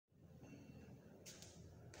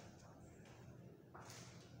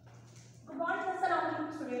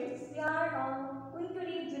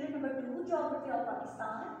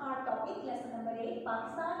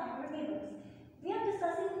Pakistan and our neighbors. We are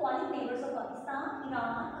discussing foreign neighbors of Pakistan,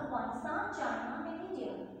 Iran, Afghanistan, China and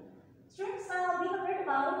India. Students, we have read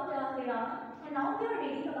about Iran and now we are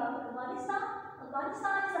reading about Afghanistan.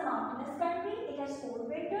 Afghanistan is a mountainous country. It has cold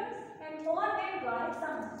winters and warm and dry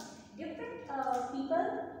summers. Different people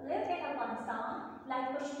live in Afghanistan like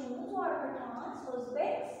Pashtuns or Pathans,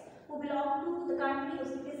 Uzbeks who belong to the country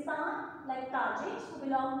Uzbekistan, like Tajiks who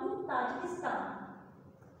belong to Tajikistan.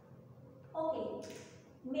 Okay,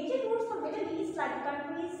 major routes from Middle East like the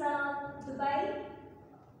countries Dubai,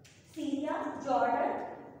 Syria, Jordan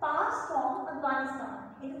passed from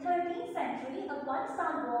Afghanistan. In the 13th century,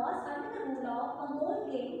 Afghanistan was under the rule of Mongol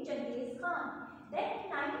king Genghis Khan. Then in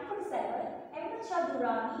 1947, Ahmad Shah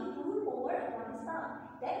Durrani ruled over Afghanistan.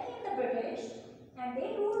 Then came the British and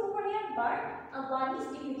they ruled over here, but Afghanis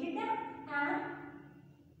defeated them and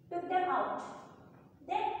took them out.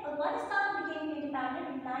 Then Afghanistan became independent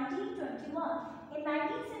in 1921. In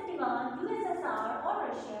 1971, USSR or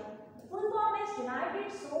Russia, the full form is United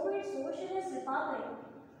Soviet Socialist Republic.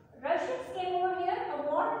 Russians came over here, a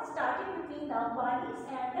war started between the Afghanis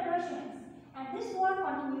and the Russians, and this war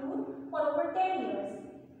continued for over 10 years.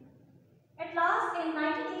 At last, in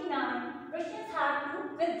 1989, Russians had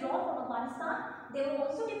to withdraw from Afghanistan. They were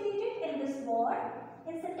also defeated in this war.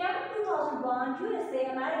 In September 2001,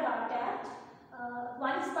 USA, America attacked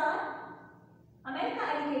Afghanistan. America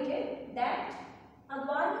alleged that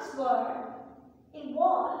Afghanis were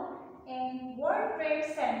involved in World Trade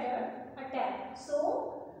Center attack.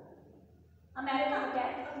 So, America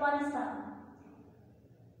attacked Afghanistan.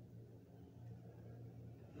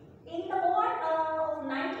 In the war of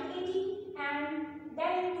 1980 and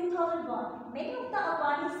then in 2001, many of the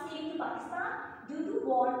Afghanis came to Pakistan due to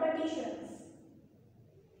war conditions.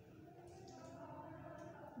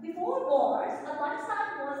 Before wars,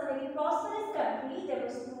 Afghanistan was a very prosperous country. There were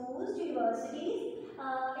schools, universities.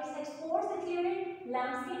 Its exports included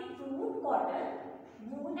lambskin, fruit, cotton,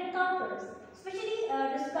 wool and carpets. Especially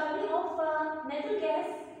discovery of natural gas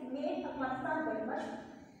made Afghanistan very much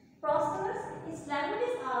prosperous. Its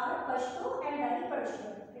languages are Pashto and Dari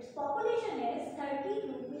Persian. Its population is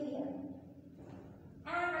 32 million.